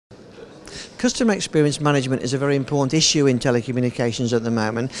Customer experience management is a very important issue in telecommunications at the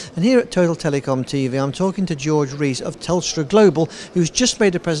moment, and here at Total Telecom TV I'm talking to Jorge Reis of Telstra Global, who's just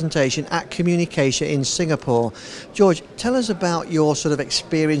made a presentation at Communication in Singapore. George, tell us about your sort of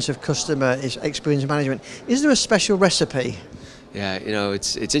experience of customer experience management. Is there a special recipe? Yeah,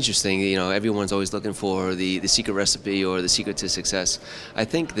 it's interesting. Everyone's always looking for the secret recipe or the secret to success. I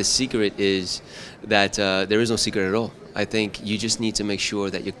think the secret is that there is no secret at all. I think you just need to make sure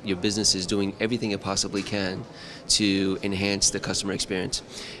that your business is doing everything it possibly can to enhance the customer experience.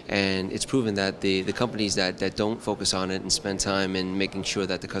 And it's proven that the companies that don't focus on it and spend time in making sure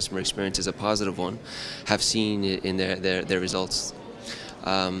that the customer experience is a positive one have seen it in their results.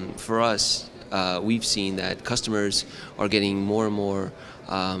 For us, we've seen that customers are getting more and more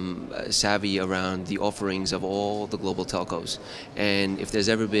savvy around the offerings of all the global telcos. And if there's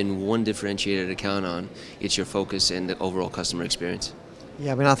ever been one differentiator to count on, it's your focus and the overall customer experience.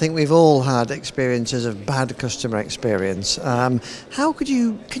 Yeah, I mean, I think we've all had experiences of bad customer experience. Can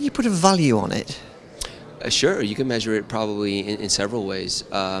you put a value on it? Sure, you can measure it probably in several ways.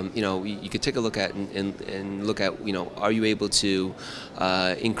 You could take a look at and look at, are you able to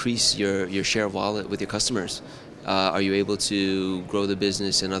increase your share of wallet with your customers? Are you able to grow the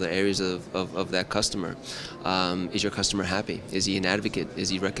business in other areas of that customer? Is your customer happy? Is he an advocate? Is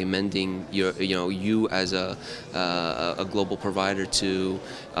he recommending you as a global provider to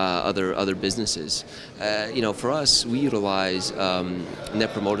other businesses? For us, we utilize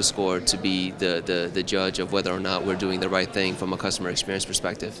Net Promoter Score to be the judge of whether or not we're doing the right thing from a customer experience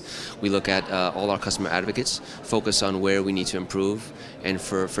perspective. We look at all our customer advocates, focus on where we need to improve, and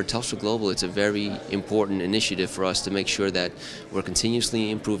for Telstra Global, it's a very important initiative for us to make sure that we're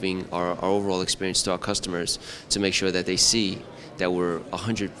continuously improving our overall experience to our customers, to make sure that they see that we're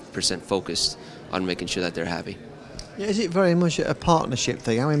 100% focused on making sure that they're happy. Yeah, is it very much a partnership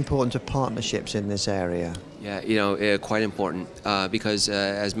thing? How important are partnerships in this area? Yeah, quite important because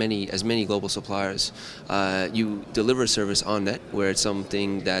as many global suppliers, you deliver a service on net where it's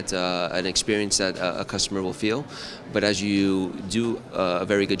something that an experience that a customer will feel. But as you do a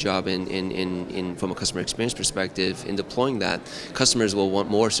very good job from a customer experience perspective in deploying that, customers will want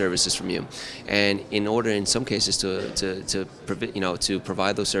more services from you. And in order, in some cases, to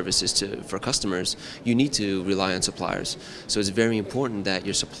provide those services for customers, you need to rely on suppliers. So it's very important that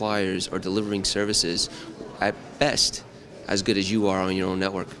your suppliers are delivering services at best as good as you are on your own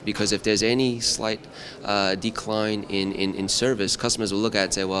network, because if there's any slight decline in service, customers will look at it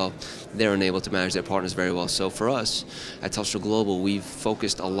and say, well, they're unable to manage their partners very well. So for us at Telstra Global, we've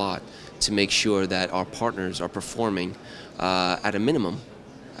focused a lot to make sure that our partners are performing at a minimum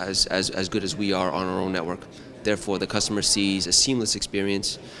as good as we are on our own network. Therefore, the customer sees a seamless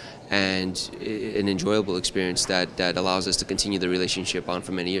experience and an enjoyable experience that allows us to continue the relationship on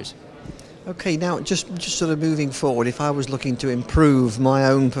for many years. Okay, now just sort of moving forward, if I was looking to improve my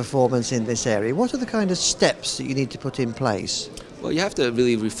own performance in this area, what are the kind of steps that you need to put in place? Well, you have to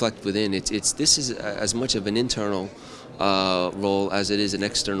really reflect within. This is as much of an internal role as it is an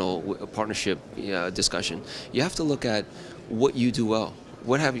external partnership discussion. You have to look at what you do well.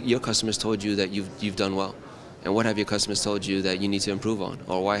 What have your customers told you that you've done well? And what have your customers told you that you need to improve on?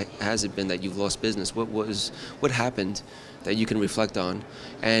 Or why has it been that you've lost business? What happened that you can reflect on?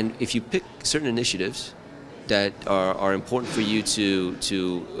 And if you pick certain initiatives that are important for you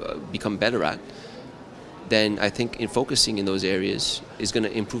to become better at, then I think in focusing in those areas is going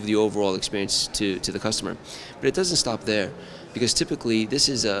to improve the overall experience to the customer. But it doesn't stop there, because typically this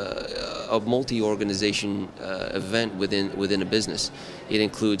is a multi-organization event within a business. It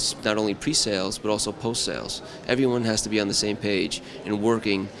includes not only pre-sales but also post-sales. Everyone has to be on the same page and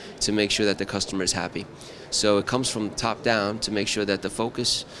working to make sure that the customer is happy. So it comes from top down to make sure that the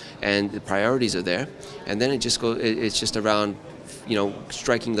focus and the priorities are there, and then it's just around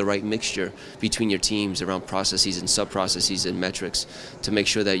striking the right mixture between your teams around processes and sub-processes and metrics to make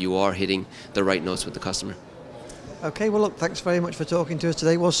sure that you are hitting the right notes with the customer. Okay, well look, thanks very much for talking to us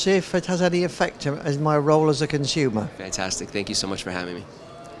today. We'll see if it has any effect in my role as a consumer. Fantastic. Thank you so much for having me.